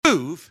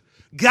improve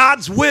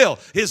God's will.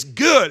 Is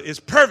good, is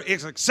perfect,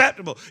 is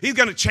acceptable. He's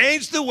going to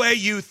change the way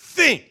you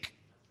think.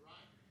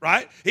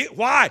 Right?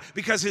 Why?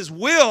 Because his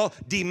will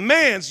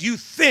demands you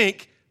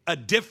think a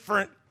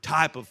different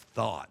type of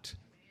thought.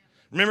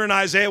 Remember in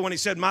Isaiah when he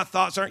said, my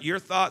thoughts aren't your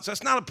thoughts?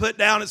 That's not a put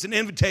down, it's an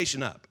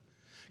invitation up.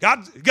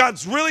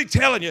 God's really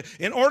telling you,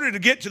 in order to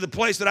get to the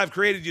place that I've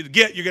created you to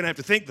get, you're going to have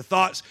to think the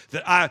thoughts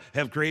that I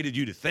have created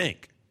you to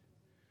think.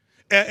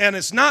 And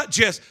it's not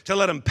just to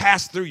let them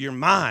pass through your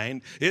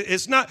mind.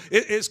 It's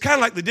kind of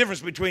like the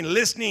difference between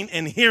listening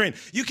and hearing.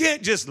 You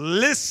can't just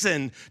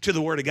listen to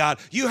the Word of God.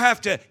 You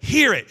have to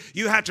hear it.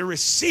 You have to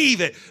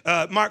receive it.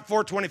 Mark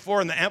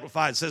 4:24 in the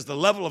Amplified says, the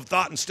level of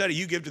thought and study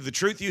you give to the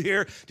truth you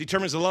hear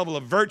determines the level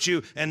of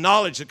virtue and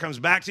knowledge that comes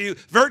back to you.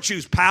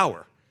 Virtue's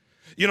power.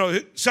 You know,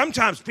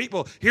 sometimes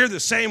people hear the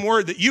same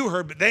word that you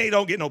heard, but they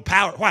don't get no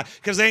power. Why?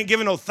 Because they ain't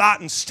giving no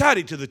thought and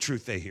study to the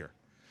truth they hear.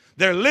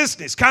 They're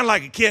listening. It's kind of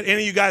like a kid.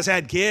 Any of you guys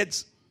had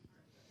kids?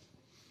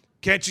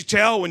 Can't you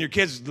tell when your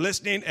kid's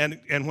listening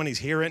and when he's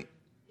hearing?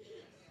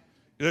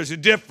 There's a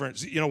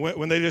difference, you know,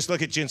 when they just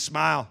look at you and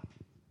smile.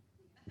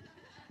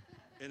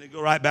 And they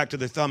go right back to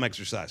their thumb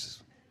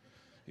exercises.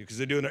 Because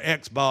they're doing their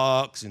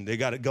Xbox and they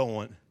got it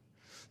going.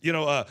 You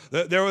know,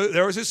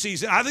 there was a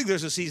season, I think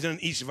there's a season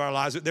in each of our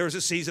lives. There was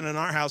a season in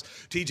our house,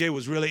 TJ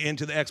was really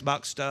into the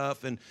Xbox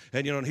stuff, and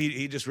you know,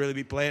 he'd just really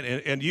be playing.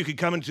 And you could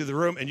come into the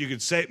room and you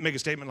could make a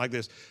statement like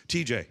this,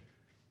 TJ,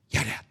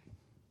 yeah, Dad.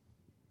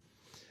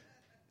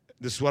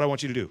 This is what I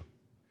want you to do.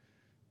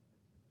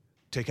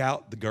 Take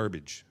out the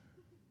garbage.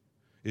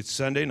 It's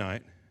Sunday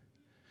night.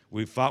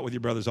 We've fought with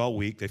your brothers all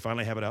week. They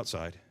finally have it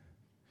outside.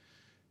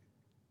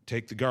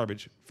 Take the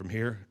garbage from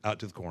here out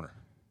to the corner.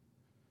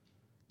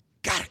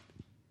 Got it.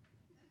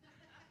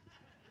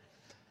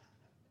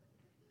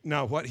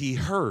 Now, what he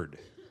heard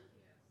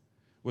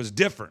was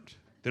different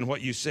than what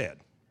you said.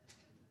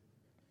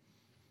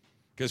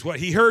 Because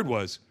what he heard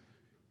was,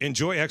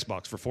 enjoy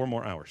Xbox for 4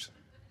 more hours.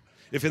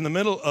 If in the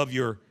middle of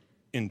your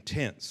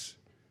intense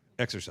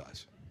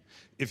exercise,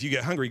 if you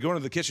get hungry, go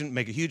into the kitchen,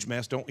 make a huge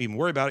mess, don't even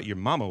worry about it, your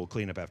mama will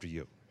clean up after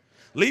you.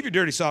 Leave your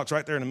dirty socks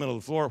right there in the middle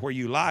of the floor where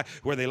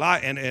they lie,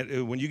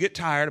 and when you get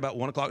tired about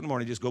 1 o'clock in the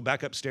morning, just go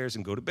back upstairs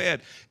and go to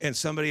bed, and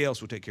somebody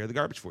else will take care of the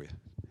garbage for you.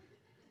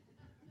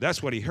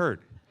 That's what he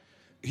heard.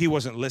 He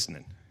wasn't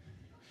listening.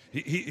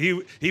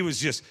 He was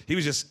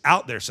just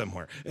out there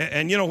somewhere.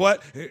 And you know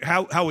what?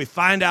 How we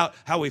find out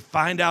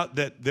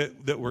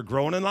that we're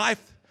growing in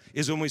life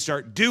is when we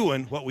start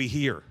doing what we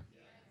hear.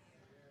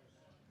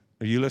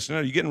 Are you listening?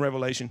 Are you getting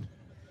revelation?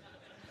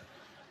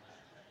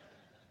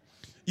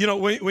 You know,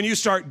 when you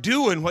start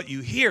doing what you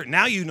hear,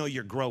 now you know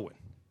you're growing.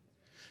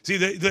 See,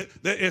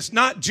 it's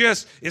not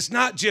just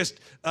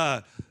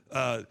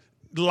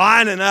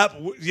lining up,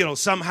 you know,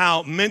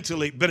 somehow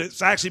mentally, but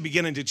it's actually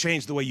beginning to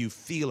change the way you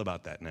feel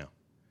about that now.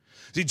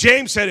 See,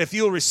 James said, if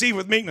you'll receive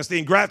with meekness the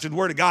engrafted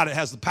word of God, it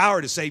has the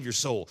power to save your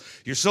soul.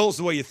 Your soul's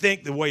the way you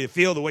think, the way you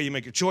feel, the way you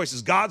make your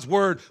choices. God's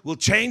word will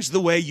change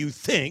the way you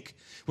think,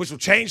 which will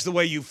change the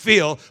way you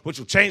feel, which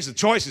will change the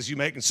choices you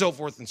make, and so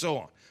forth and so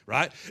on,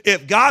 right?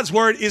 If God's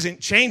word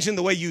isn't changing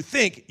the way you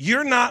think,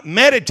 you're not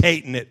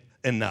meditating it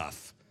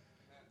enough.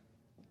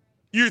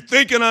 You're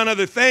thinking on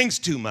other things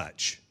too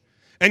much.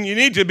 And you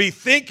need to be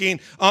thinking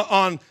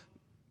on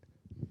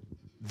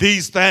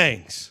these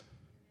things,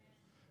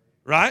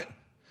 right?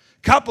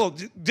 Couple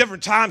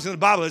different times in the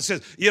Bible it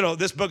says, you know,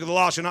 this book of the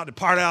law shall not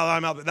depart out of thy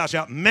mouth, but thou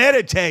shalt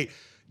meditate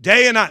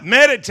day and night.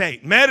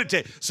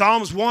 Meditate.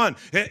 Psalms 1,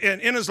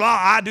 in his law,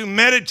 I do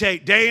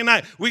meditate day and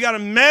night. We got to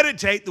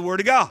meditate the word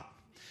of God.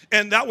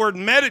 And that word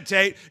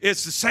meditate,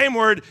 it's the same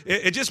word.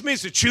 It just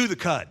means to chew the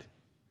cud.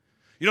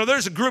 You know,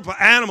 there's a group of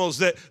animals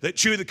that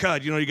chew the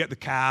cud. You know, you get the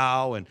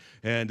cow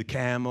and the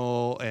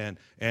camel and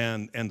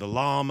the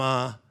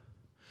llama.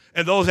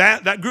 And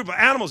that group of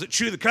animals that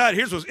chew the cud,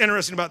 here's what's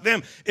interesting about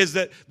them, is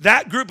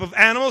that group of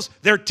animals,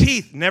 their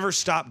teeth never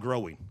stop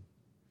growing.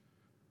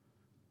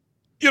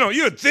 You know,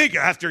 you would think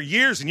after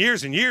years and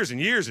years and years and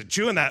years of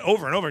chewing that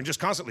over and over and just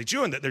constantly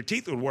chewing that their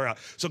teeth would wear out.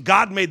 So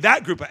God made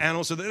that group of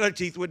animals so that their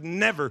teeth would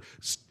never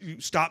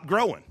stop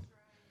growing.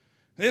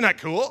 Isn't that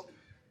cool?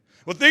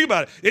 Well, think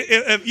about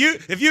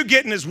it. If you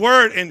get in his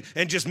word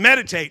and just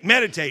meditate,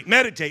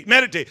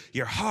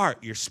 your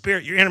heart, your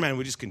spirit, your inner man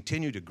will just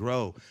continue to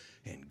grow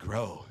and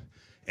grow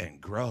and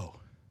grow.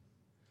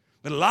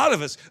 But a lot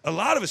of us,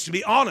 to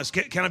be honest,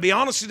 can I be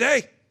honest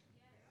today?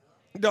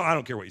 No, I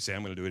don't care what you say.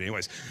 I'm going to do it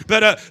anyways.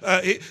 But,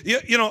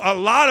 you know, a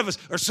lot of us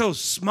are so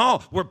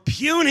small. We're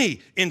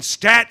puny in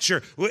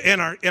stature in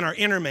our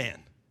inner man.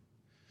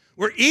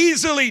 We're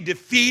easily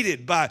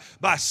defeated by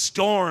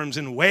storms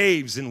and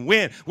waves and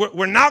wind.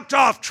 We're knocked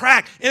off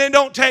track, and it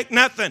don't take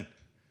nothing.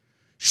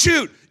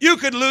 Shoot, you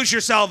could lose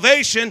your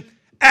salvation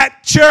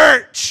at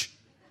church.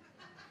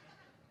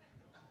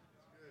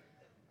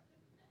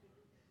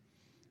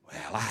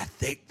 Well, I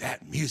think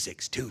that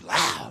music's too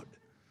loud.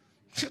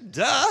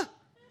 Duh.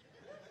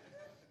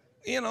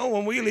 You know,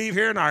 when we leave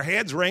here and our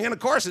head's ringing, of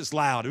course it's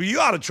loud. You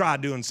ought to try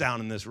doing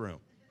sound in this room.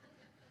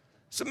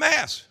 It's a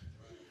mess.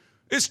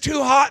 It's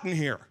too hot in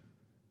here.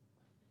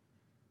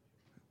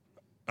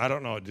 I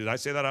don't know. Did I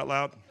say that out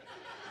loud?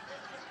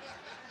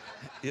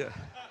 Yeah.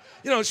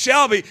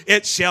 Shelby,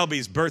 it's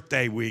Shelby's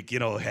birthday week.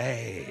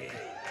 Hey.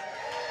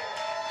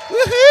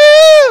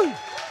 Woohoo!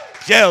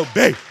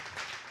 Shelby.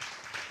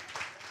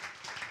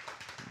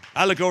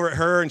 I look over at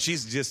her and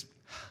she's just,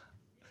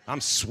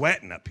 I'm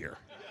sweating up here.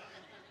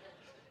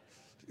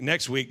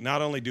 Next week,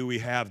 not only do we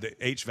have the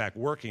HVAC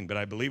working, but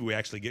I believe we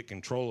actually get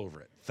control over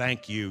it.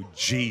 Thank you,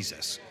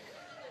 Jesus.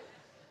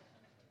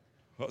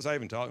 What was I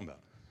even talking about?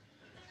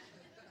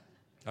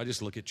 I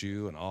just look at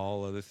you and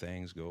all other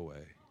things go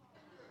away.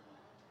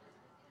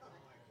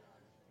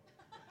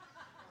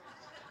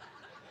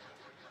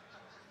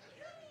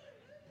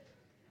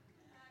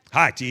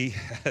 Hi, T.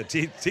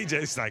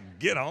 TJ's like,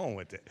 get on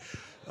with it.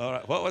 All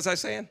right, what was I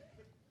saying?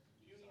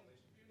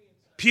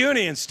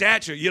 Puny in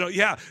stature.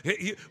 Yeah,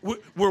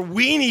 we're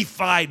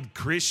weenie-fied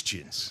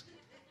Christians.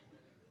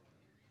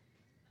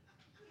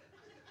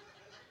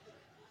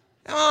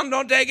 Come on,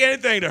 don't take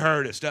anything to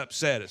hurt us, to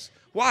upset us.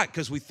 Why?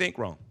 Because we think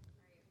wrong.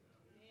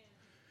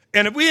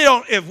 And if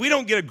we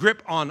don't get a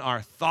grip on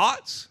our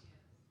thoughts,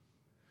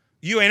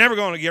 you ain't ever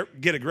going to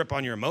get a grip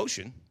on your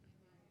emotion.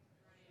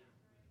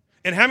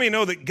 And how many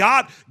know that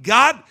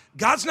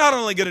God's not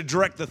only going to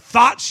direct the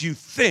thoughts you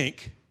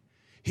think,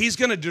 He's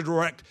going to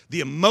direct the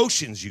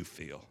emotions you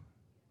feel.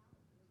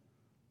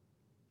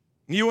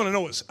 You want to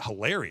know what's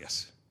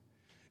hilarious?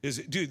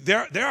 Dude,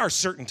 there are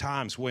certain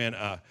times when,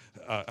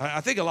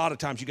 I think a lot of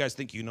times you guys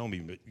think you know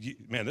me, but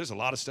man, there's a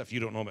lot of stuff you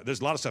don't know about.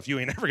 There's a lot of stuff you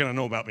ain't ever going to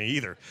know about me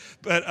either.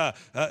 But,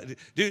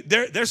 dude,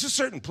 there's a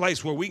certain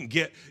place where we can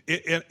get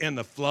in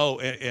the flow,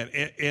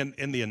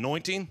 in the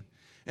anointing.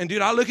 And,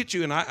 dude, I look at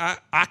you and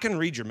I can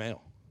read your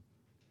mail.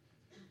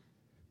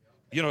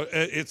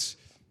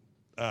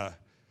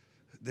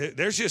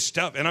 There's just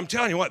stuff. And I'm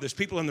telling you what, there's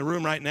people in the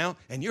room right now,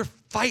 and you're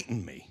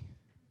fighting me.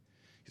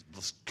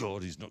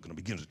 God, he's not going to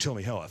begin to tell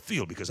me how I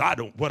feel because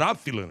what I'm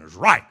feeling is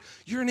right.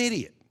 You're an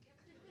idiot.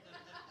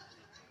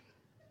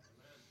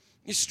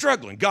 You're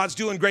struggling. God's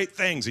doing great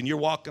things, and you're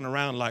walking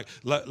around like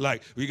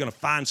you're going to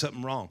find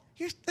something wrong.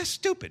 That's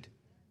stupid.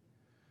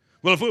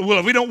 Well,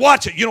 if we don't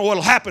watch it, you know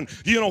what'll happen?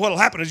 You know what'll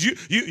happen is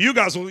you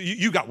guys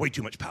you got way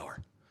too much power.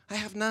 I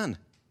have none.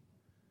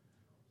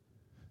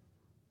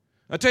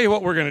 I'll tell you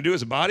what we're going to do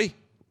as a body.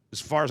 As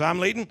far as I'm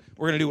leading,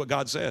 we're going to do what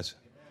God says.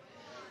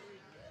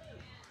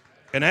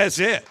 And that's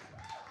it.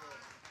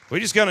 We're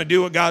just going to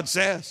do what God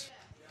says.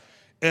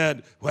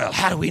 And, well,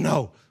 how do we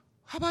know?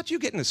 How about you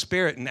getting the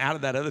Spirit and out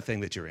of that other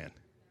thing that you're in?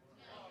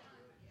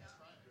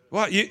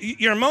 Well,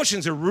 your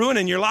emotions are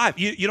ruining your life.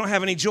 You don't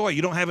have any joy.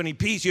 You don't have any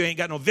peace. You ain't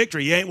got no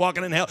victory. You ain't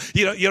walking in hell.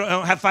 You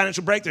don't have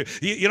financial breakthrough.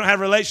 You don't have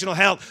relational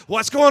health.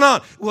 What's going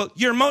on? Well,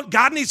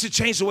 God needs to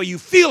change the way you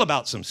feel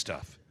about some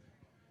stuff.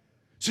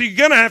 So you're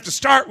going to have to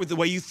start with the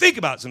way you think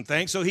about some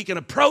things so He can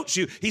approach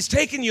you. He's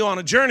taking you on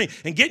a journey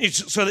and getting you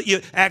so that you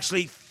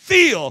actually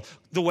feel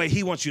the way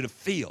He wants you to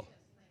feel.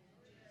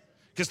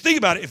 Because think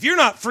about it. If you're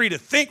not free to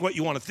think what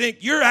you want to think,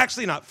 you're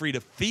actually not free to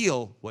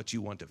feel what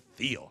you want to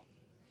feel.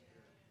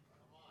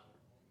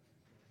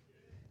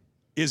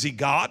 Is He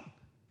God?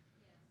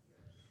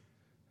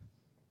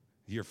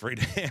 You're afraid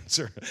to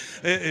answer.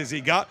 Is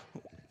He God?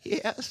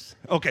 Yes.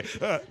 Okay.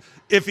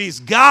 If He's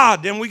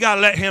God, then we got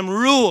to let Him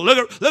rule.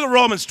 Look at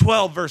Romans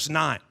 12, verse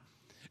 9.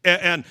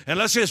 And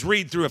let's just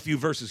read through a few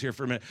verses here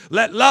for a minute.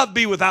 Let love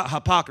be without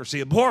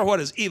hypocrisy. Abhor what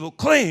is evil.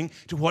 Cling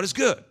to what is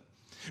good.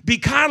 Be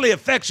kindly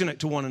affectionate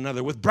to one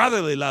another with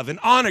brotherly love and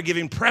honor,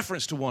 giving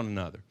preference to one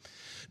another.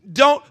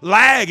 Don't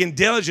lag in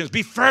diligence.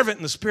 Be fervent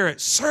in the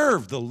Spirit.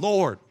 Serve the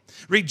Lord.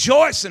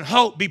 Rejoice in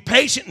hope. Be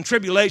patient in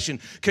tribulation.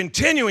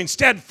 Continuing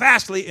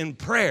steadfastly in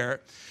prayer.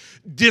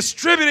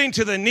 Distributing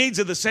to the needs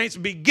of the saints,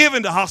 be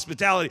given to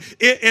hospitality.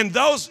 In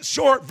those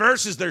short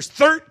verses, there's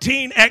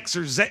 13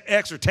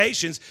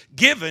 exhortations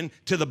given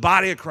to the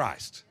body of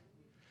Christ.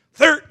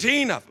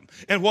 13 of them.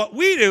 And what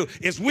we do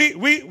is we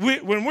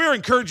when we're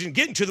encouraging,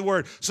 get into the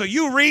Word, so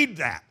you read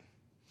that.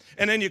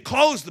 And then you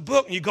close the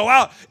book and you go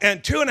out,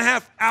 and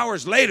 2.5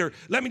 hours later,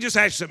 let me just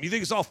ask you something. You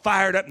think it's all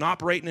fired up and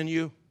operating in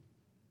you?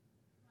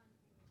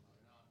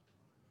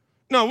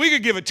 No, we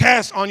could give a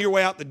test on your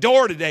way out the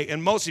door today,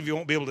 and most of you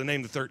won't be able to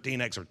name the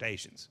 13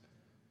 exhortations.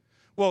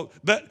 Well,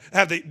 but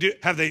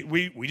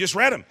we just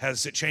read them.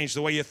 Has it changed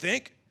the way you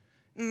think?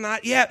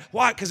 Not yet.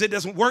 Why? Because it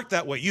doesn't work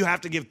that way. You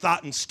have to give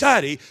thought and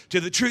study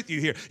to the truth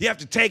you hear. You have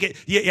to take it,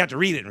 you have to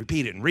read it and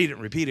repeat it and read it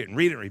and repeat it and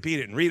read it and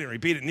repeat it and read it and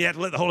repeat it, and you have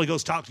to let the Holy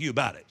Ghost talk to you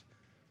about it.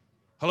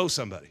 Hello,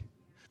 somebody.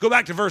 Go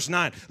back to verse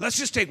 9. Let's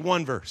just take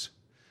one verse.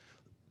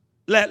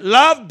 Let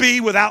love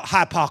be without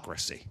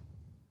hypocrisy.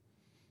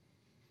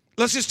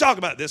 Let's just talk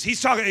about this.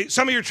 He's talking.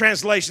 Some of your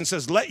translation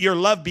says, let your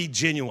love be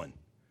genuine.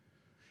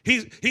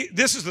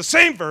 This is the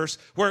same verse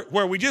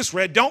where we just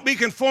read, don't be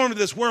conformed to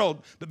this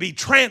world, but be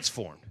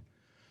transformed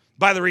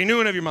by the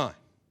renewing of your mind.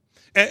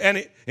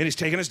 And he's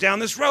taking us down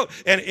this road.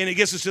 And he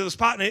gets us to the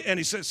spot, and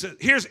he says,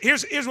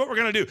 here's what we're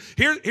going to do.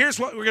 Here's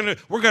what we're going to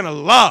do. We're going to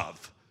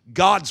love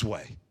God's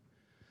way.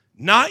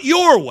 Not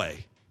your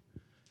way,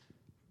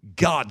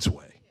 God's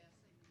way.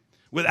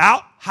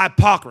 without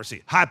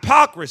hypocrisy.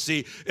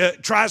 Hypocrisy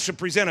tries to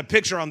present a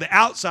picture on the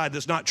outside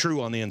that's not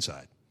true on the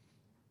inside.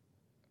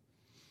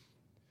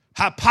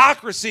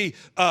 Hypocrisy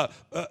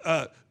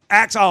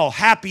acts all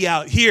happy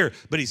out here,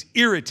 but he's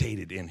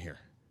irritated in here.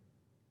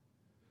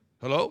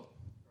 Hello?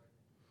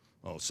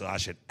 Oh, so I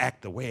should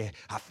act the way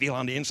I feel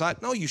on the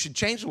inside? No, you should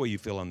change the way you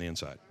feel on the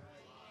inside.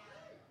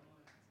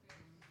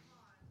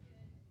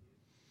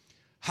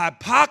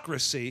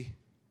 Hypocrisy,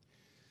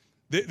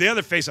 the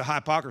other face of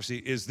hypocrisy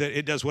is that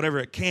it does whatever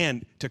it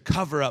can to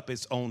cover up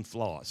its own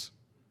flaws.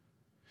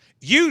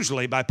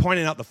 Usually by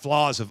pointing out the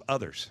flaws of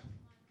others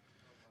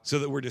so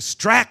that we're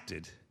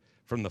distracted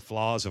from the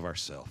flaws of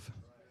ourselves.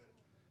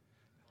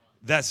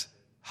 That's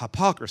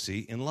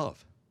hypocrisy in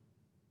love.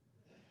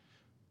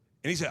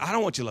 And he said, I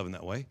don't want you loving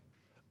that way.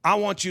 I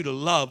want you to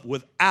love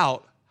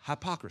without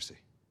hypocrisy.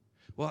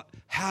 Well,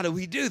 how do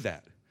we do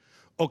that?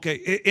 Okay,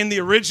 in the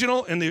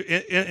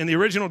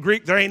original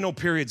Greek, there ain't no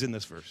periods in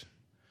this verse.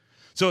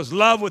 So it's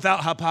love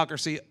without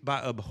hypocrisy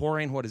by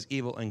abhorring what is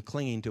evil and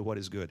clinging to what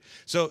is good.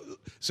 So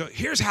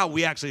here's how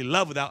we actually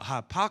love without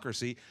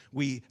hypocrisy.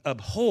 We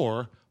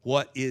abhor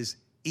what is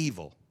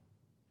evil.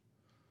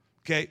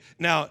 Okay,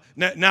 now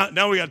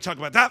we got to talk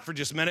about that for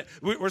just a minute.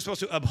 We're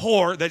supposed to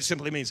abhor. That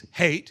simply means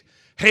hate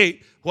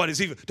what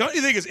is evil. Don't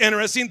you think it's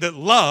interesting that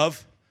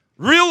love,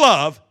 real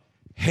love,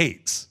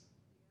 hates?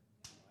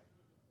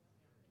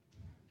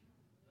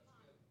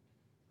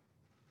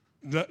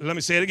 Let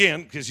me say it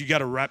again, because you got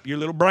to wrap your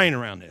little brain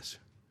around this.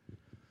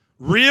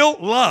 Real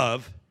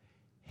love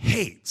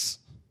hates.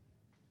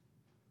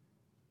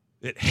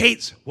 It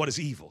hates what is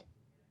evil.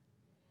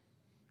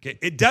 Okay,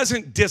 it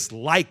doesn't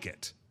dislike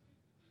it.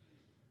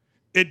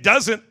 It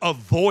doesn't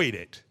avoid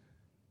it.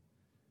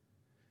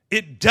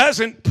 It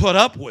doesn't put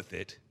up with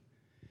it.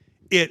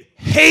 It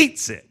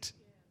hates it.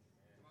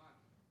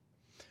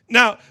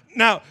 Now,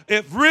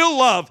 if real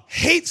love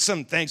hates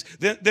some things,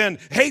 then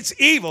hates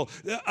evil,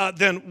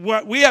 then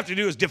what we have to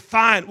do is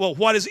define, well,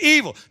 what is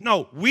evil?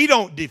 No, we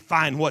don't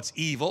define what's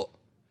evil.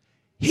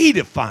 He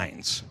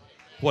defines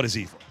what is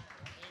evil.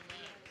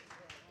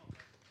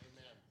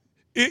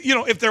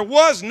 If there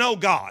was no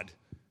God,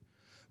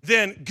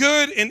 then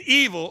good and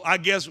evil, I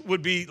guess,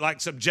 would be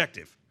like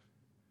subjective.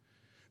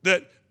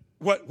 That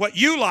what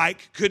you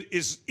like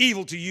is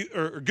evil to you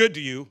or good to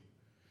you,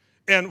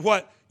 and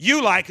what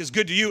you like is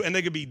good to you, and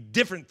they could be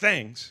different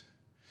things.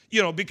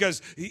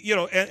 Because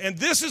and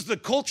this is the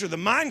culture, the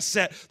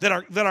mindset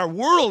that our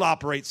world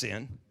operates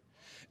in,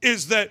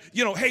 is that,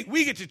 hey,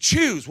 we get to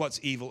choose what's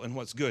evil and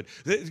what's good.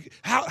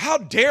 How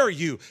dare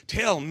you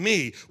tell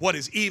me what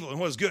is evil and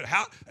what is good?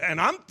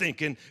 And I'm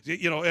thinking,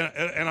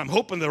 and I'm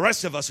hoping the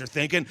rest of us are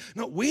thinking,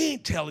 no, we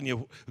ain't telling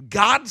you.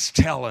 God's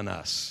telling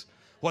us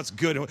what's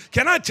good.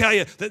 Can I tell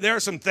you that there are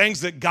some things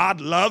that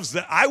God loves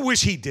that I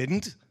wish he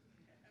didn't?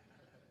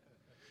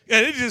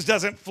 And it just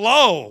doesn't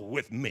flow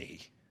with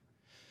me.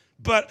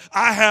 But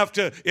I have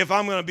to, if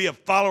I'm going to be a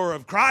follower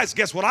of Christ,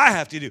 guess what I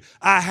have to do?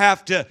 I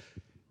have to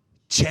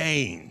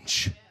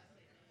change.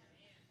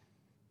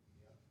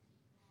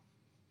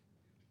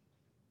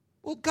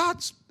 Well,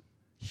 God's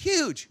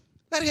huge.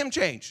 Let him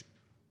change.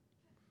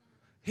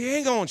 He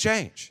ain't going to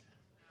change.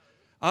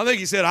 I think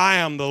he said, I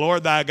am the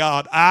Lord thy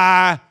God.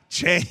 I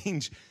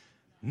change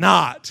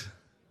not.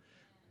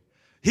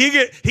 He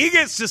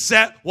gets to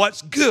set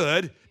what's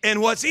good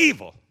and what's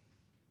evil.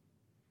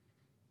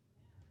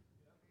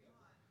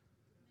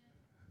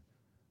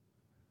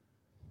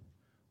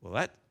 Well,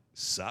 that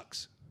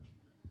sucks.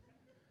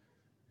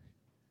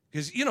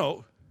 Because,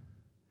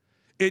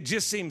 it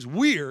just seems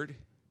weird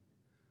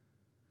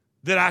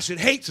that I should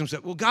hate some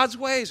stuff. Well, God's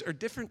ways are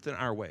different than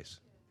our ways.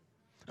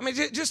 I mean,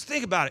 just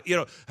think about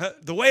it.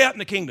 The way up in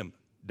the kingdom,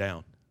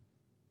 down.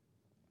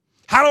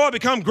 How do I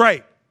become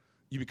great?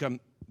 You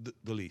become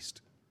the least.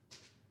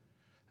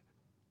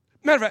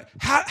 Matter of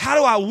fact, how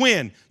do I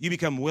win? You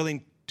become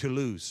willing to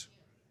lose.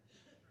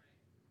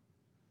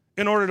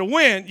 In order to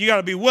win, you got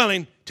to be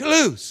willing to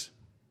lose.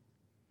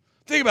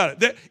 Think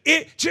about it.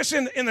 It just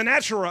in the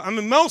natural, I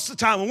mean, most of the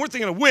time when we're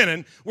thinking of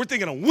winning, we're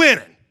thinking of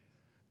winning.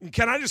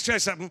 Can I just tell you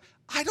something?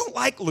 I don't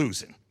like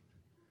losing.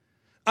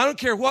 I don't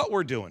care what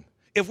we're doing.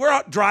 If we're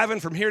out driving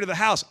from here to the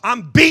house,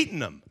 I'm beating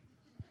them.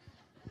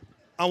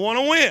 I want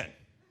to win.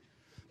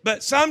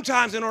 But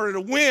sometimes in order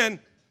to win,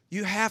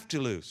 you have to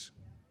lose.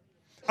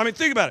 I mean,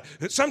 think about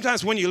it.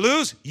 Sometimes when you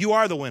lose, you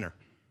are the winner.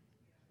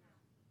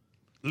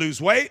 Lose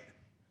weight,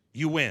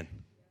 you win.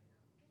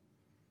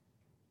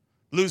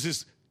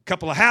 Loses a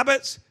couple of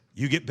habits,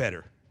 you get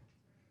better.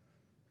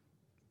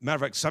 Matter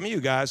of fact, some of you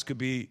guys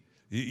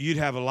you'd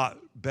have a lot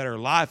better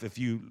life if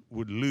you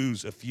would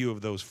lose a few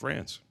of those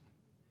friends.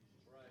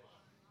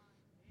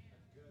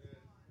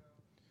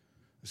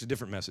 It's a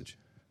different message,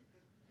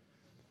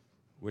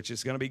 which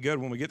is going to be good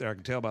when we get there. I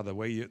can tell by the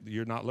way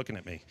you're not looking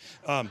at me.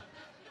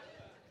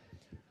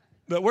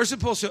 But we're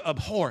supposed to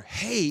abhor,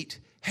 hate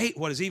Hate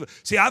what is evil.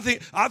 See, I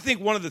think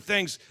one of the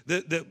things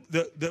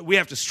that we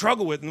have to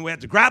struggle with and we have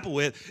to grapple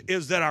with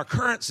is that our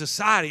current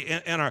society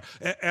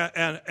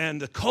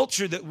and the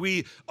culture that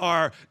we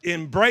are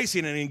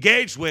embracing and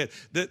engaged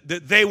with,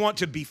 that they want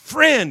to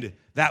befriend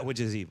that which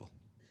is evil.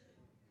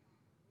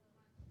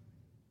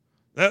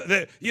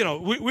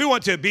 We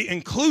want to be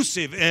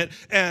inclusive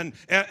and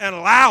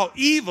allow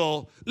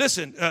evil.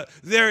 Listen,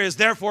 there is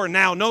therefore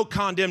now no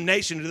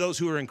condemnation to those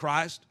who are in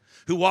Christ,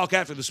 who walk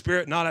after the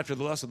Spirit, not after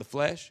the lust of the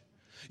flesh.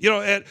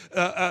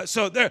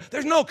 So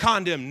there's no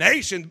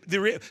condemnation,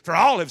 for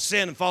all have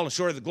sinned and fallen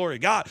short of the glory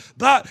of God.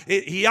 But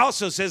he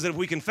also says that if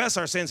we confess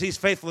our sins, he's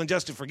faithful and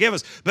just to forgive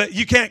us. But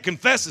you can't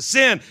confess a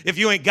sin if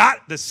you ain't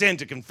got the sin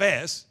to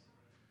confess.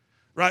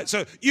 Right?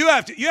 So you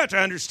have to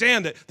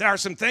understand that there are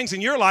some things in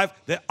your life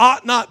that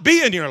ought not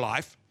be in your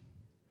life.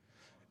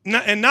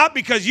 And not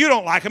because you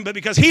don't like them, but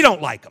because he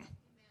don't like them.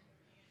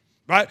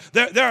 Right?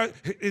 There are,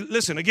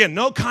 listen, again,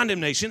 no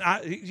condemnation.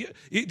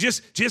 You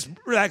just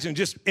relax and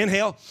just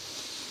inhale.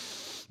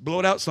 Blow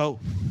it out slow.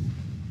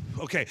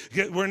 Okay,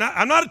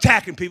 I'm not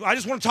attacking people. I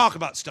just want to talk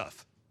about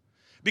stuff.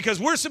 Because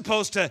we're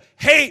supposed to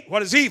hate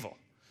what is evil.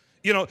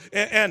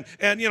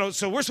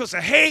 So we're supposed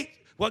to hate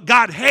what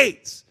God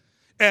hates.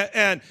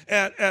 And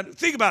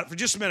think about it for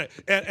just a minute.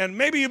 And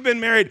maybe you've been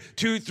married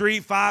 2,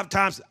 3, 5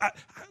 times.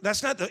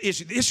 That's not the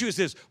issue. The issue is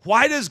this.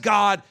 Why does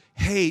God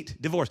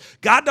hate divorce?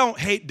 God don't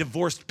hate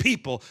divorced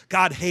people.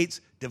 God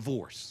hates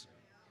divorce.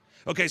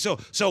 Okay, so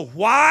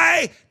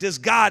why does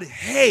God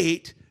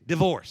hate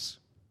divorce?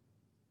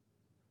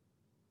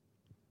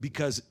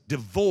 Because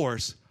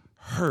divorce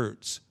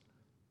hurts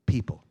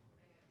people.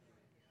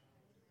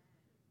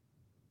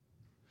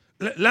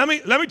 Let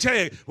me tell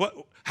you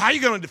how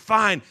you're going to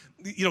define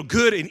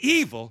good and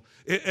evil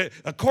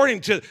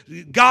according to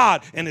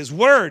God and his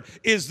word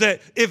is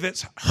that if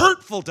it's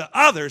hurtful to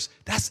others,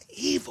 that's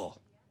evil.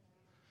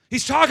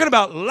 He's talking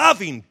about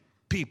loving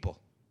people.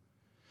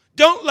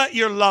 Don't let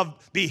your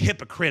love be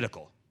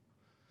hypocritical.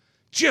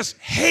 Just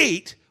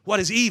hate what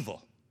is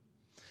evil.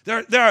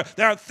 There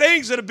are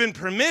things that have been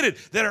permitted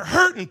that are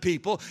hurting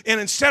people, and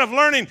instead of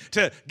learning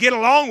to get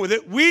along with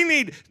it, we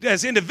need,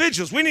 as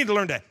individuals, we need to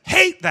learn to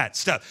hate that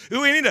stuff.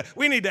 We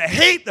need to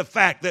hate the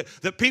fact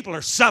that people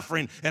are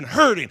suffering and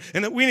hurting,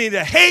 and that we need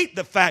to hate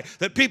the fact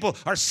that people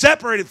are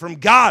separated from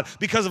God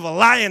because of a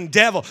lying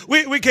devil.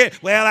 We can't,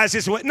 that's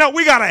just what, no,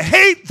 we got to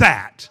hate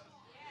that.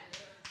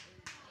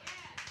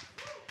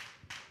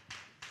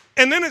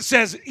 And then it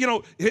says,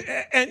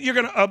 and you're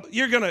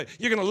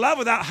gonna love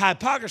without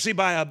hypocrisy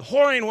by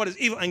abhorring what is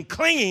evil and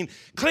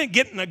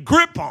getting a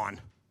grip on.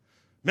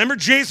 Remember,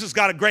 Jesus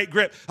got a great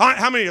grip.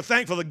 How many are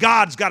thankful that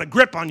God's got a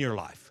grip on your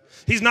life?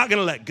 He's not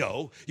gonna let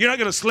go. You're not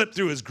gonna slip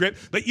through his grip.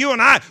 But you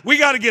and I, we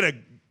got to get a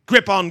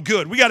grip on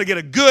good. We got to get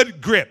a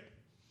good grip,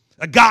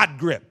 a God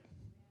grip.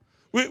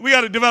 We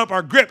got to develop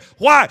our grip.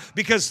 Why?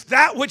 Because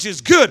that which is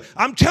good,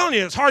 I'm telling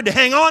you, it's hard to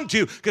hang on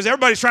to because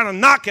everybody's trying to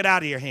knock it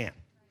out of your hand.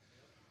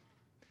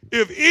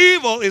 If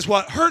evil is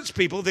what hurts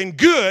people, then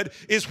good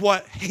is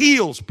what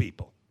heals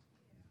people,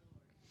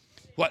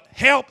 what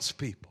helps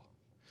people.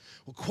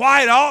 Well,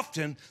 quite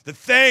often, the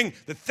thing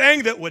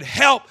that would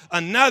help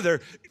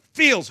another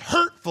feels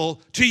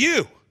hurtful to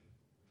you.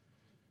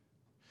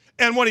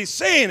 And what he's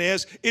saying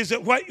is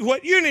that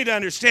what you need to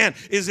understand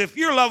is if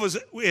your love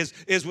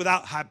is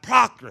without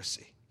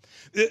hypocrisy,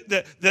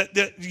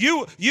 that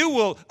you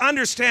will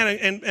understand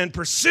and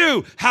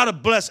pursue how to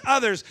bless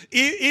others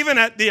even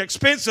at the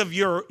expense of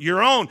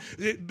your own,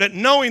 but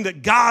knowing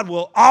that God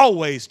will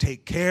always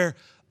take care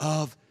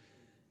of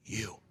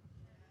you.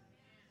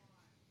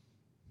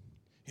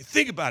 You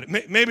think about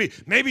it.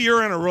 Maybe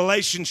you're in a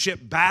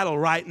relationship battle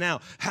right now.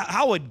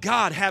 How would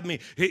God have me?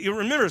 You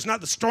remember, it's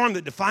not the storm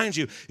that defines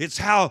you. It's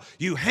how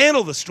you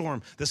handle the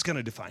storm that's going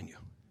to define you.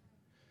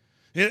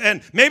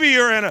 And maybe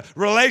you're in a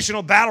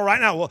relational battle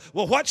right now.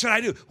 Well, what should I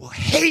do? Well,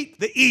 hate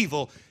the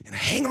evil and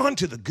hang on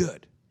to the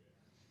good.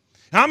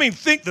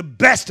 Think the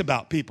best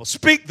about people.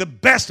 Speak the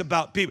best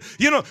about people.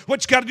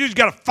 What you got to do is you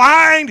got to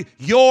find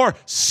your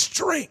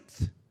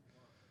strength.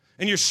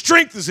 And your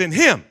strength is in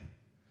him.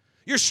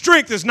 Your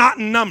strength is not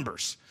in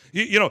numbers.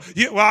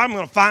 I'm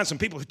going to find some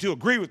people to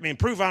agree with me and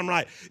prove I'm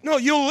right. No,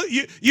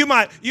 you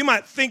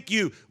might think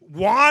you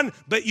won,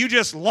 but you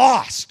just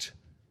lost.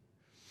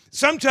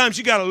 Sometimes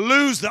you got to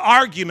lose the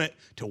argument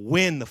to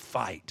win the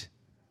fight.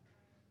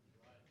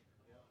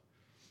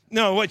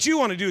 No, what you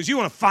want to do is you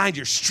want to find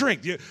your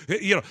strength.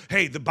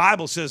 Hey, the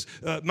Bible says,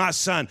 my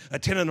son,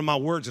 attend unto my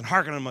words and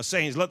hearken unto my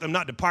sayings. Let them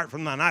not depart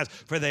from thine eyes,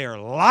 for they are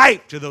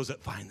life to those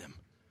that find them.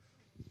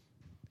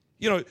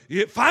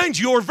 Find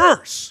your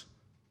verse.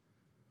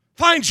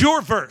 Find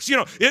your verse.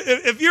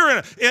 If you're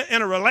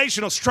in a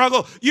relational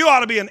struggle, you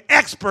ought to be an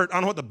expert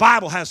on what the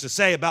Bible has to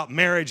say about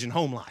marriage and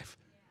home life,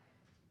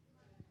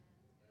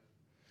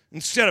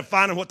 instead of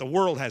finding what the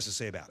world has to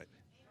say about it.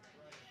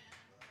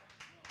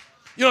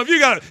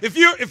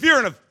 If you're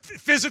in a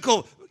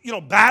physical,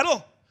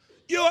 battle,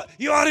 you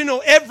ought to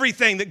know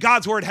everything that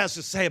God's word has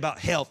to say about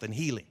health and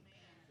healing.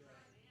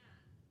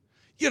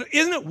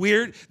 Isn't it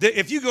weird that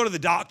if you go to the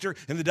doctor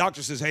and the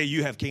doctor says, hey,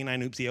 you have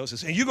canine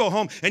ichthyosis, and you go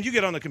home and you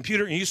get on the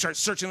computer and you start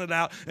searching it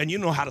out and you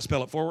know how to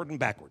spell it forward and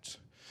backwards.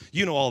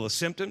 You know all the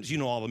symptoms, you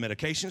know all the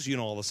medications, you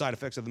know all the side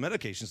effects of the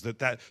medications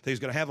that thing's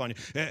going to have on you.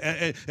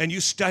 And you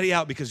study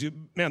out because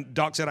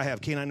doc said I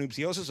have canine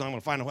ichthyosis, and I'm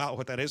going to find out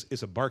what that is.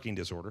 It's a barking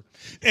disorder.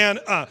 And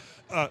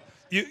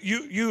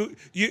you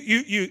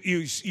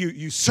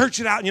search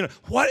it out, and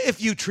what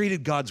if you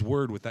treated God's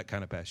word with that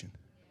kind of passion?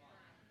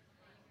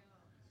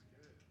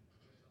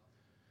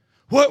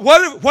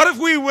 What if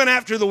we went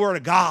after the word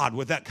of God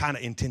with that kind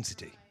of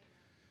intensity?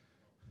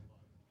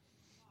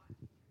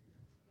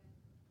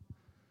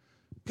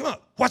 Come on,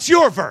 what's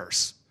your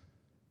verse?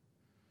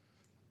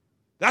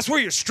 That's where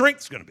your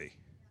strength's going to be.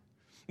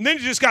 And then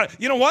you just got to,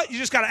 you know what? You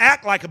just got to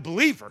act like a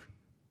believer.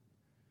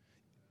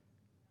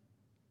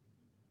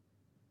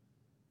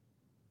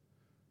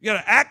 You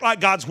got to act like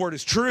God's word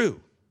is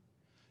true.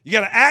 You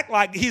got to act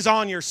like he's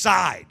on your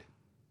side.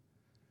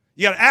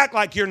 You got to act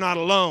like you're not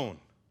alone.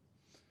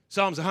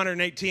 Psalms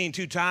 118,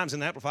 2 times in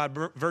the Amplified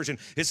version,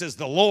 it says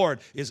the Lord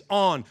is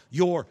on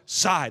your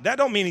side. That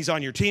don't mean he's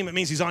on your team. It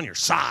means he's on your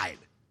side.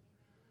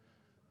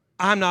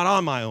 I'm not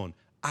on my own.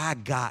 I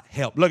got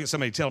help. Look at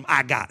somebody, tell them,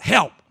 I got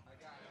help.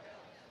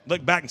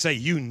 Look back and say,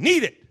 you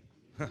need it.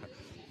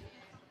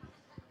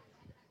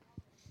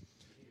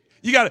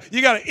 You got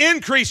to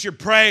increase your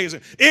praise,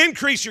 and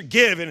increase your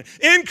giving,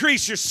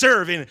 increase your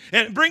serving,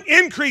 and bring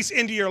increase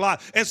into your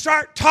life, and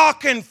start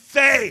talking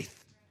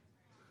faith.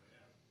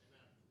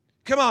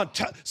 Come on,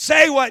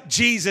 say what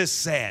Jesus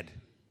said.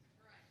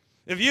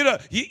 If you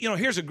don't,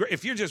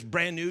 if you're just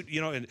brand new,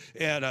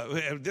 and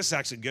this is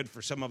actually good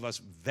for some of us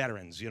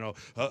veterans,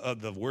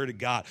 of the Word of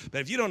God.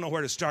 But if you don't know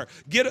where to start,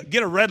 get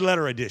a red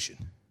letter edition.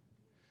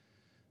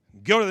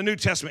 Go to the New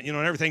Testament, and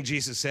everything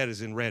Jesus said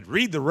is in red.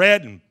 Read the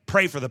red and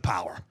pray for the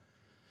power.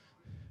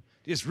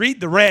 Just read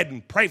the red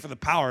and pray for the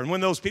power. And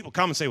when those people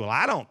come and say, well,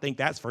 I don't think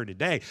that's for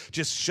today,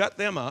 just shut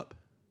them up,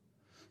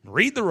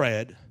 read the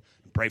red,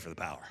 and pray for the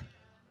power.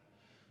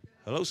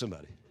 Hello,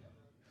 somebody.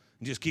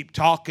 And just keep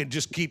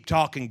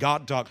talking,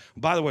 God talk.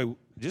 By the way,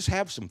 just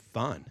have some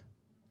fun.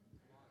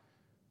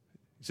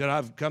 He said,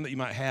 I've come that you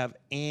might have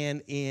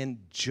and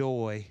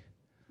enjoy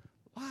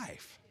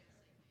life.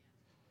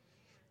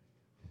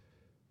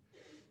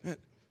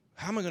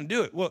 How am I going to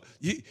do it? Well,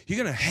 you're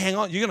going to hang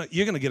on. You're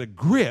going to get a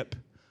grip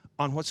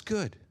on what's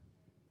good.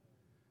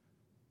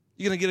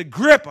 You're going to get a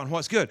grip on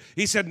what's good.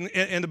 He said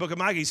in the book of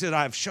Micah, he said,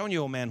 I have shown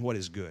you, O man, what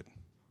is good.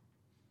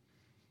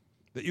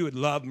 That you would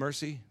love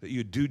mercy, that you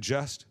would do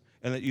just,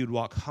 and that you'd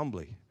walk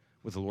humbly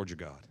with the Lord your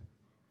God.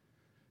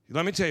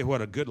 Let me tell you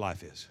what a good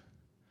life is.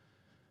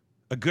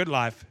 A good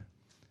life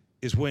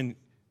is when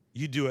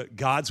you do it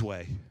God's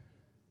way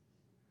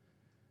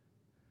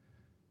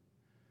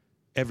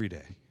every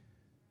day.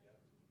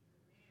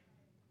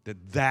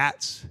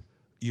 That's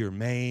your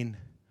main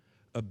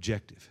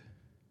objective.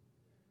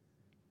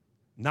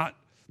 Not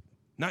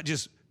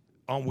just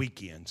on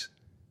weekends.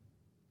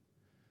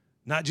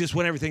 Not just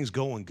when everything's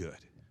going good.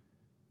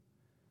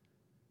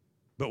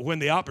 But when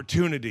the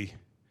opportunity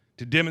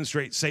to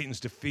demonstrate Satan's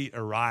defeat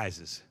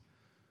arises,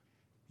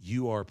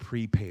 you are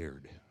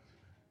prepared,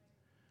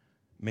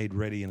 made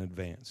ready in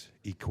advance,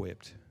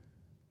 equipped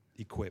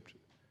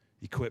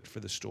for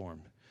the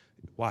storm.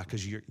 Why?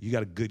 Because you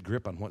got a good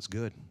grip on what's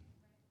good.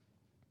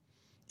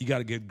 You got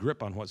a good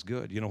grip on what's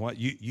good. You know what?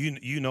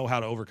 You know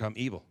how to overcome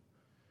evil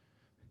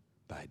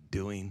by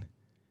doing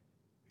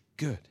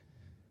good,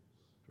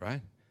 right?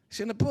 It's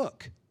in the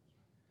book.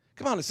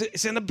 Come on,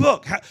 it's in the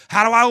book.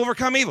 How do I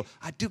overcome evil?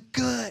 I do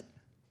good.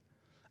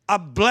 I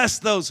bless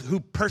those who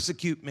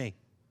persecute me.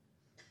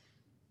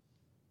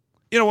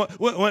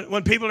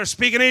 When people are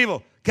speaking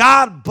evil,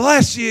 God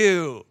bless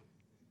you.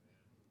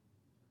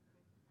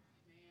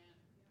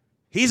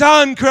 He's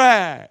on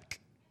crack.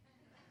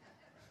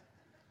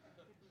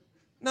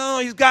 No,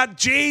 he's got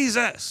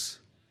Jesus.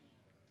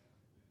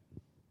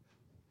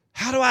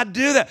 How do I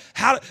do that?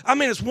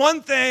 It's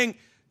one thing,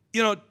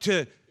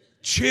 to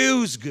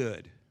choose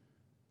good.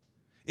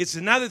 It's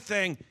another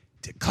thing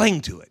to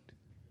cling to it.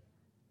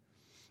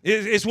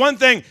 It's one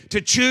thing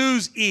to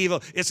choose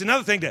evil. It's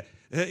another thing to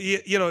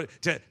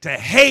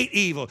hate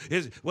evil.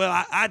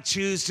 I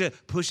choose to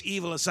push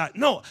evil aside.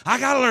 No, I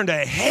got to learn to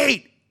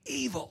hate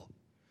evil.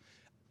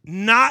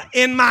 Not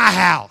in my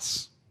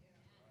house.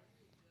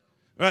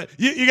 Right?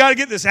 You got to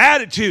get this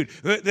attitude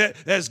that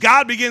as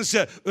God begins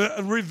to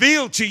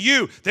reveal to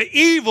you the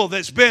evil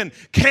that's been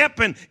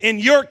camping in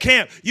your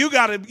camp, you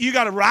got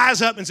to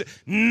rise up and say,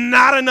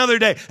 not another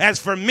day. As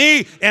for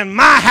me and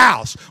my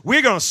house,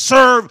 we're going to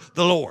serve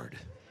the Lord.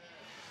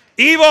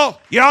 Evil,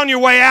 you're on your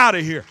way out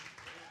of here.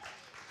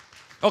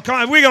 Oh, come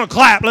on, we're going to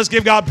clap. Let's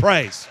give God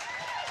praise.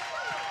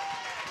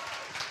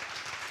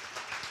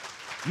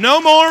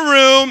 No more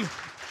room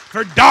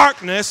for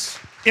darkness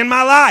in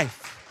my life.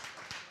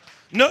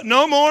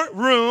 No more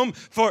room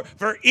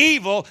for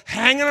evil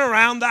hanging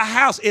around the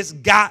house. It's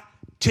got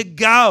to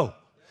go.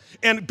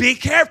 And be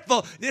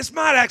careful. This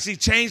might actually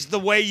change the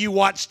way you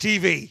watch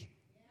TV.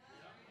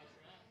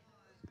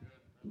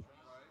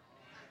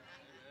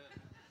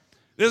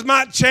 This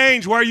might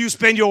change where you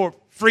spend your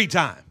free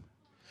time.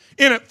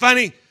 Isn't it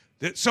funny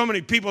that so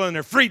many people in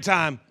their free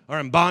time are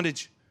in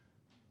bondage?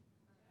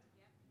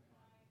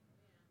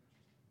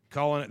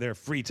 Calling it their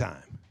free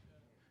time.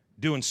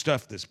 Doing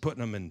stuff that's putting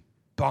them in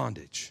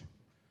bondage.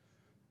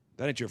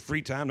 That ain't your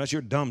free time. That's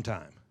your dumb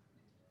time.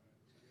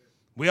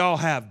 We all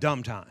have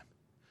dumb time.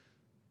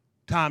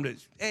 Time that,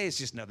 hey, it's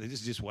just nothing. This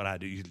is just what I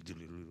do.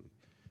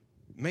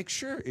 Make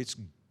sure it's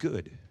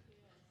good.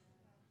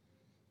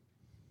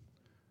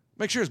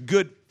 Make sure it's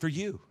good for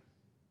you.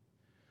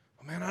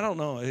 Oh, man, I don't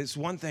know. It's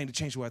one thing to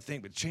change the way I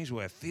think, but to change the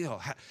way I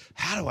feel.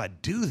 How do I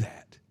do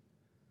that?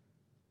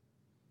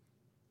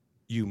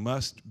 You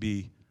must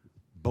be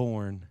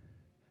born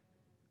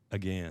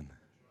again.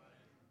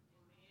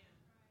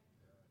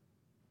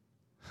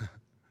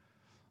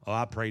 Oh,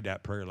 I prayed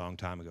that prayer a long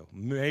time ago.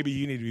 Maybe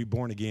you need to be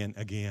born again.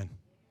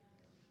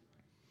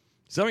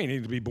 Some of you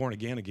need to be born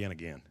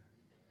again.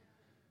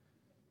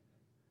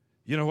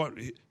 You know what?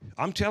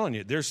 I'm telling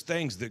you, there's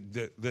things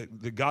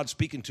that God's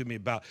speaking to me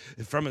about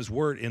from His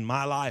Word in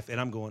my life,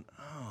 and I'm going,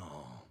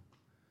 oh,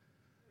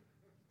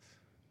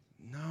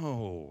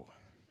 no.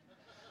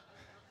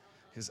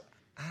 Because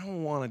I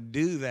don't want to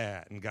do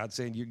that. And God's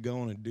saying, you're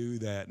going to do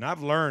that. And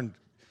I've learned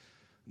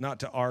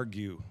not to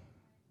argue.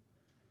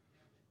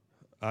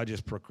 I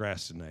just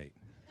procrastinate.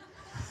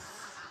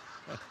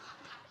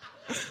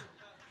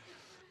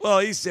 Well,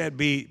 He said,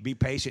 be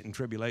patient in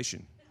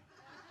tribulation.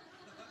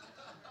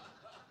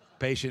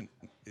 Patient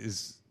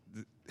is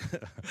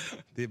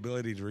the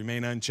ability to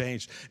remain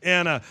unchanged.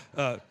 And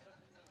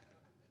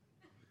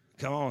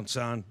come on,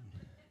 son.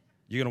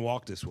 You're going to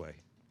walk this way.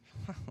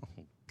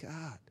 Oh,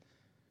 God.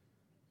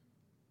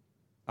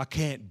 I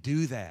can't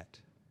do that.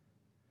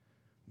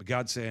 But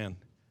God's saying,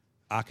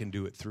 I can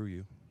do it through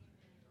you.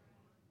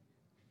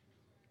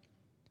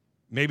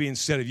 Maybe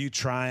instead of you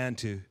trying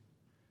to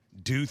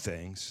do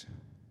things,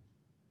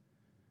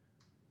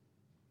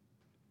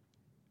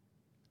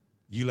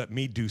 you let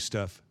me do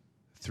stuff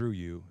through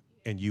you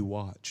and you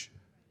watch.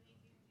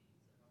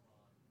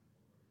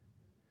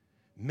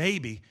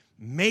 Maybe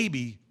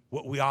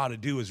what we ought to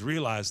do is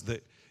realize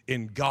that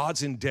in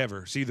God's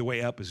endeavor, see, the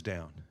way up is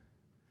down.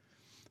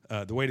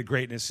 The way to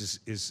greatness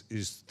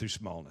is through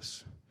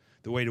smallness.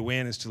 The way to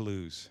win is to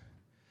lose.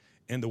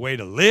 And the way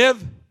to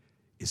live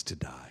is to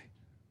die.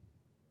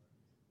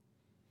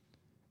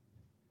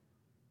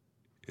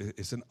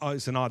 It's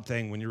an odd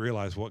thing when you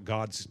realize what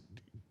God's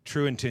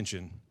true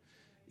intention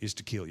is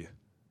to kill you.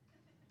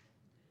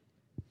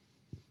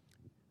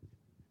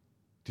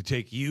 To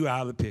take you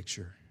out of the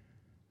picture.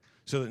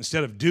 So that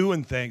instead of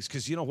doing things,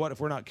 because you know what,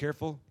 if we're not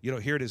careful,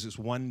 here it is, this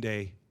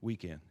one-day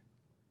weekend.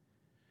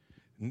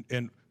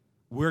 And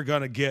we're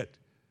going to get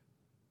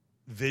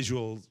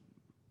visual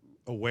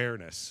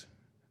awareness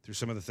through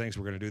some of the things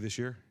we're going to do this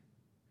year.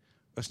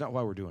 That's not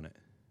why we're doing it.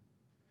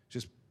 It's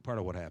just part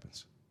of what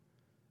happens.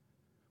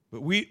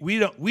 But we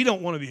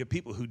don't want to be a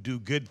people who do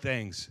good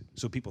things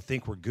so people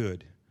think we're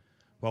good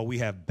while we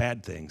have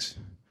bad things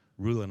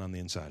ruling on the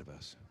inside of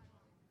us.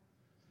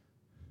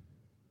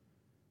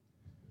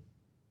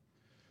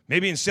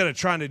 Maybe instead of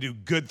trying to do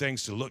good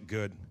things to look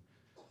good,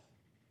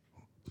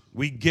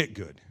 we get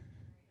good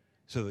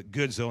so that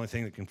good's the only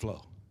thing that can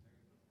flow.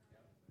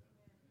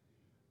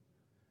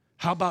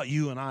 How about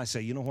you and I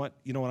say, you know what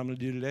I'm going to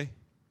do today?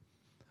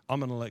 I'm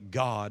going to let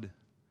God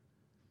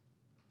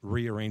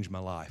rearrange my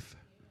life.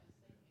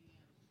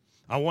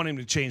 I want Him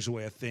to change the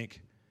way I think,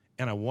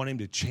 and I want Him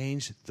to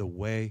change the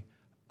way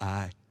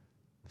I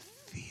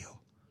feel.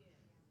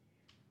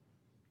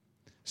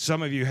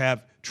 Some of you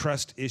have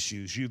trust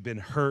issues. You've been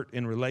hurt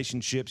in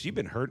relationships. You've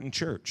been hurt in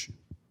church.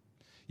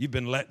 You've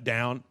been let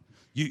down.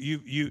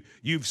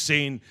 You've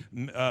seen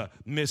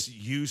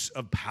misuse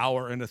of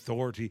power and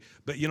authority.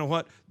 But you know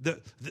what?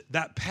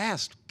 That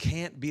past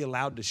can't be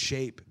allowed to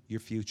shape your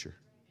future.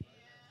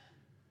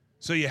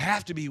 So you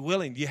have to be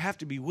willing. You have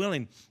to be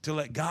willing to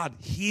let God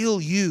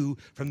heal you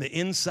from the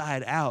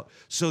inside out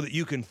so that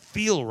you can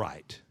feel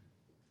right.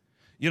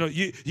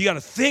 You got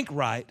to think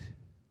right.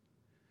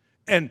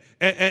 And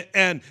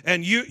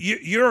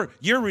you're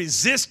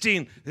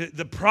resisting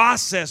the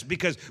process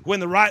because when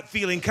the right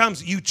feeling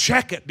comes, you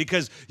check it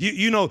because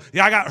you know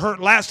I got hurt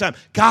last time.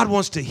 God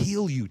wants to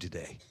heal you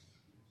today.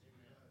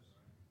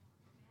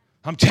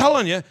 I'm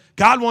telling you,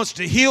 God wants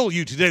to heal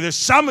you today. There's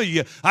some of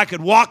you, I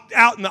could walk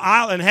out in the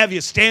aisle and have you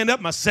stand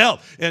up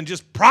myself and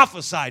just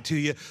prophesy to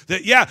you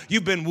that, yeah,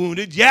 you've been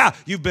wounded. Yeah,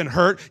 you've been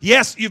hurt.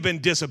 Yes, you've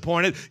been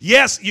disappointed.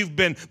 Yes, you've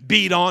been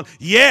beat on.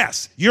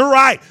 Yes, you're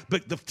right.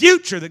 But the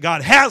future that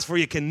God has for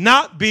you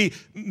cannot be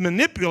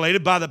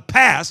manipulated by the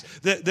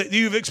past that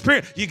you've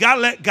experienced. You got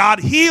to let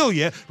God heal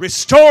you,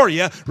 restore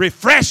you,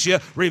 refresh you,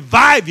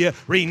 revive you,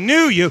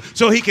 renew you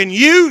so He can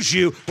use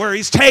you where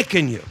He's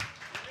taken you.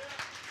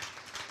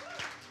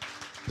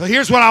 Well,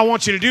 here's what I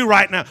want you to do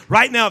right now.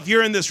 Right now, if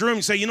you're in this room,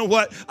 you say, you know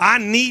what? I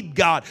need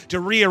God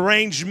to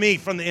rearrange me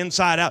from the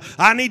inside out.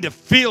 I need to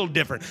feel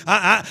different.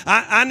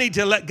 I need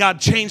to let God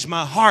change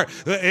my heart.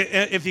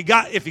 If you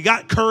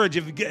got courage,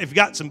 if you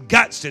got some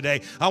guts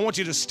today, I want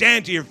you to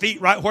stand to your feet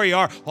right where you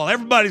are while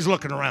everybody's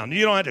looking around.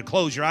 You don't have to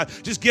close your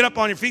eyes. Just get up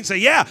on your feet and say,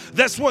 yeah,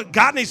 that's what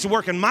God needs to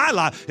work in my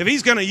life. If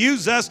he's going to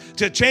use us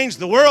to change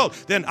the world,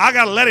 then I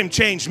got to let him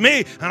change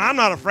me. And I'm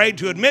not afraid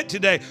to admit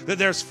today that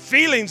there's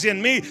feelings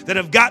in me that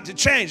have got to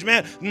change.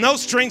 Man, no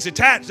strings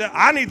attached.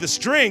 I need the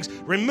strings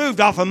removed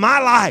off of my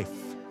life.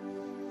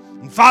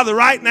 And Father,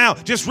 right now,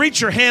 just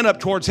reach your hand up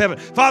towards heaven.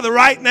 Father,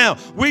 right now,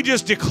 we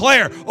just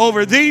declare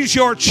over these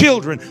your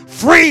children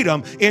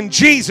freedom in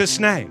Jesus'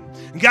 name.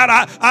 God,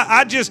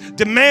 I just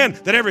demand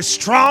that every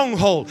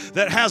stronghold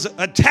that has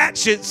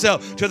attached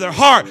itself to their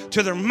heart,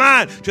 to their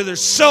mind, to their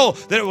soul,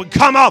 that it would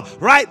come off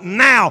right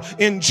now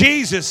in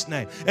Jesus'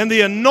 name. And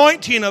the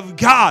anointing of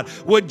God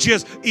would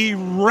just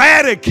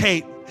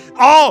eradicate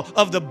all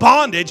of the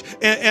bondage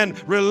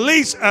and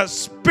release a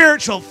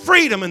spiritual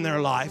freedom in their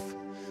life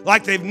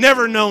like they've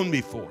never known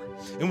before.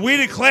 And we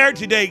declare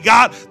today,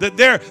 God, that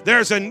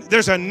there's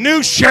a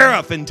new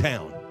sheriff in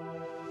town.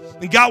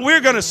 And God,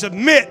 we're going to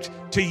submit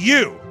to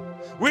you.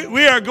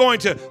 We are going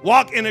to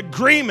walk in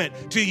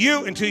agreement to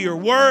you and to your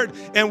word,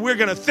 and we're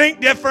going to think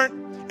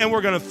different, and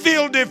we're going to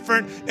feel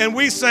different, and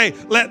we say,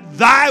 let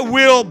thy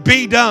will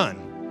be done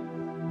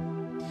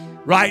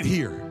right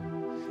here.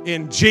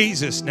 In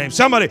Jesus' name.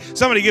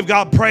 Somebody give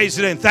God praise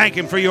today and thank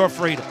him for your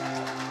freedom.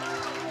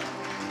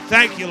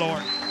 Thank you,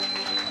 Lord.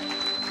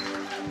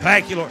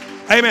 Thank you, Lord.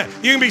 Amen.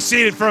 You can be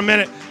seated for a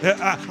minute.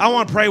 I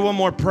want to pray one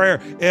more prayer,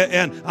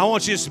 and I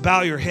want you just to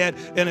bow your head.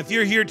 And if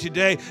you're here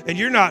today and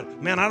you're not,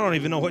 man, I don't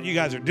even know what you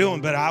guys are doing,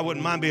 but I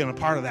wouldn't mind being a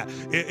part of that.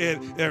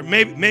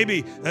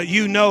 Maybe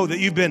you know that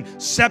you've been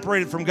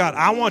separated from God.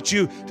 I want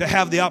you to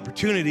have the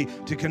opportunity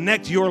to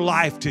connect your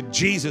life to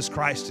Jesus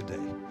Christ today.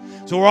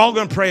 So we're all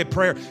going to pray a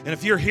prayer. And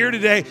if you're here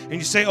today and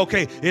you say,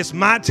 okay, it's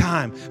my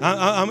time.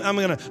 I'm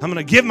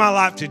gonna give my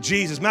life to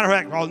Jesus. Matter of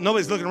fact, while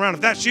nobody's looking around,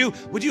 if that's you,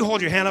 would you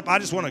hold your hand up? I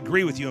just want to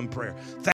agree with you in prayer.